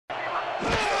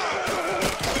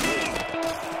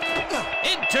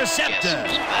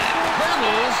intercepted.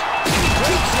 Hurdles,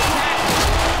 breaks the tackle,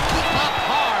 up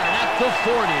hard at the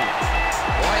 40.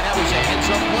 Boy, that was a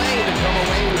heads-up play to come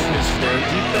away with this. Their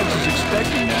defense is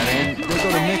expecting that, and they go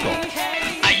to nickel.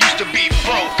 I used to be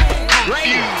broke,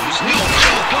 confused, no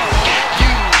joke, got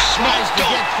used, smoked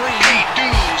dope, paid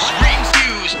dues,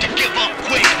 refused to give up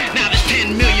quick. Now there's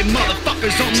 10 million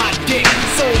motherfuckers on my dick.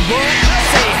 So what?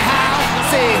 Say how?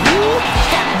 Say who?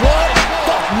 Fuck what?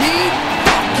 Fuck me?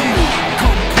 Fuck you.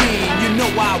 Come clean, you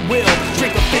know I will.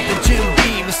 Drink a fifth of Jim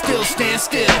Beam and still stand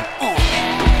still.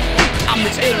 I'm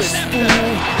the illest fool,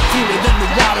 cooler than the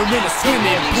water in a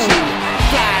swimming pool.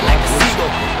 Fly like a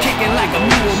seagull, kicking like a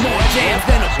mule. More jams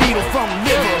than a Beatle from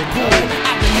Liverpool.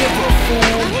 I'm the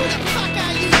Liverpool.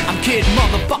 I'm Kid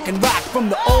motherfucking Rock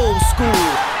from the old school.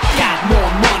 Got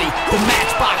more money than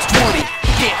Matchbox 20.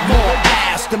 Get more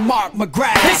ass than Mark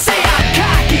McGrath. They say I'm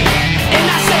cocky, and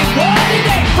I say what? It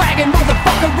ain't bragging,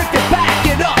 motherfucker, if you back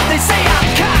it up. They say I'm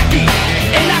cocky,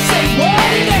 and I say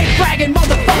what? It ain't bragging,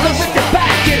 motherfucker, if you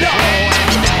back it up.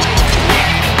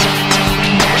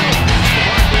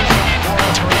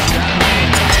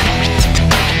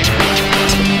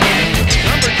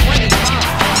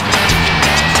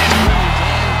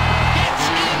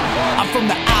 From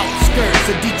the outskirts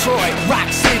of Detroit, Rock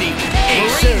City,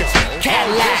 A-shirts,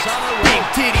 Cadillacs, big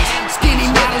titties, skinny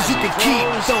models, you can keep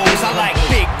those. I like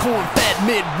big corn-fed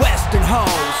Midwestern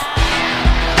hoes.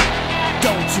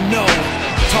 Don't you know?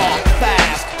 Talk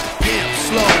fast, pimp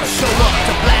slow. Show up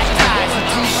to black ties and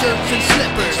t-shirts and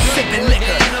slippers, sipping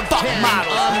liquor. Fuck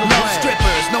models, love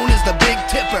strippers, known as the Big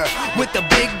Tipper with the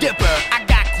Big Dipper. I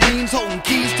got queens holding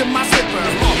keys to my zipper.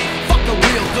 Fuck a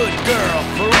real good girl.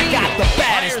 I got the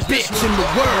baddest bitch in the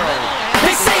world.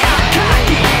 They say I'm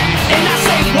cocky, and I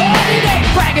say what? It ain't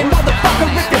bragging, motherfucker,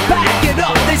 if you back it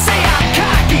up. They say I'm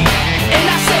cocky, and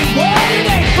I say what? It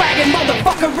ain't bragging,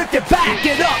 motherfucker, if you back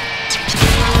it up.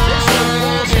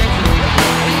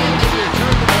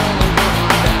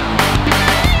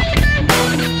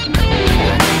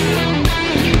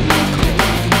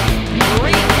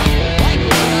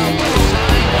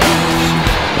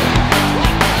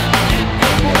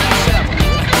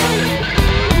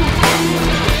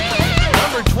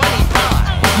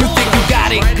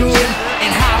 Good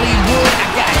in Hollywood, I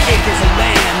got acres of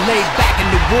land laid back in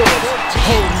the woods,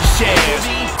 holding shares,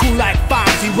 cool like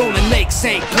Fonzie, rolling Lake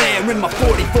St. Clair in my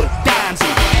 40-foot Donzie.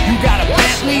 You got a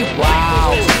Bentley?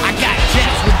 Wow. I got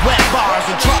jets with wet bars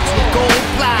and trucks with gold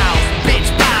plows. Bitch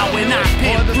bow when I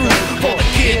pin through for the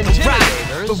kid to rock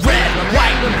the red,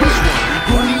 white, and blue.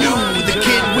 Who knew the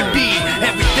kid would be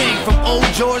everything from old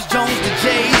George Jones to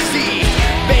Jay-Z?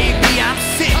 Baby, I'm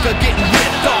sick of getting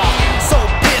ripped off. So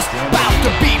about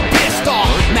to be pissed off,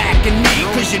 macking me,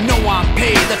 cause you know I'm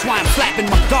paid. That's why I'm slapping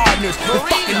my gardeners and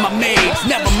fucking my maids.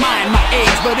 Never mind my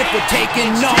age, but if we're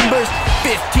taking numbers,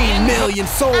 15 million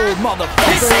sold, motherfucker.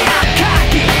 They say I'm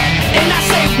cocky, and I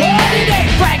say what? It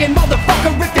ain't bragging,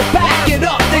 motherfucker, if you back it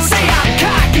up. They say I'm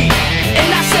cocky,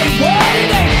 and I say what?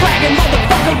 It ain't bragging,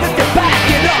 motherfucker, if you back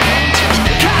it up.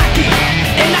 Cocky,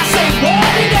 and I say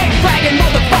what? It ain't bragging,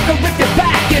 motherfucker, if you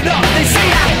back it up. They say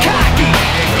I'm cocky,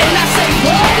 and I say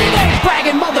what? It ain't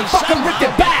bragging, motherfucker, if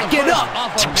you back it up.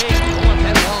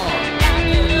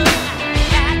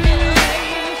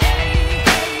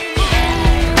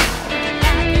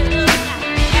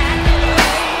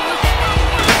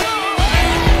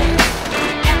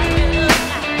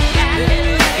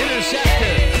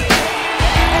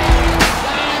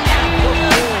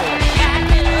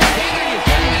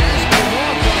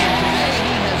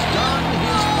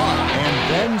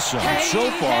 So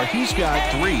far, he's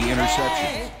got 3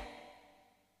 interceptions.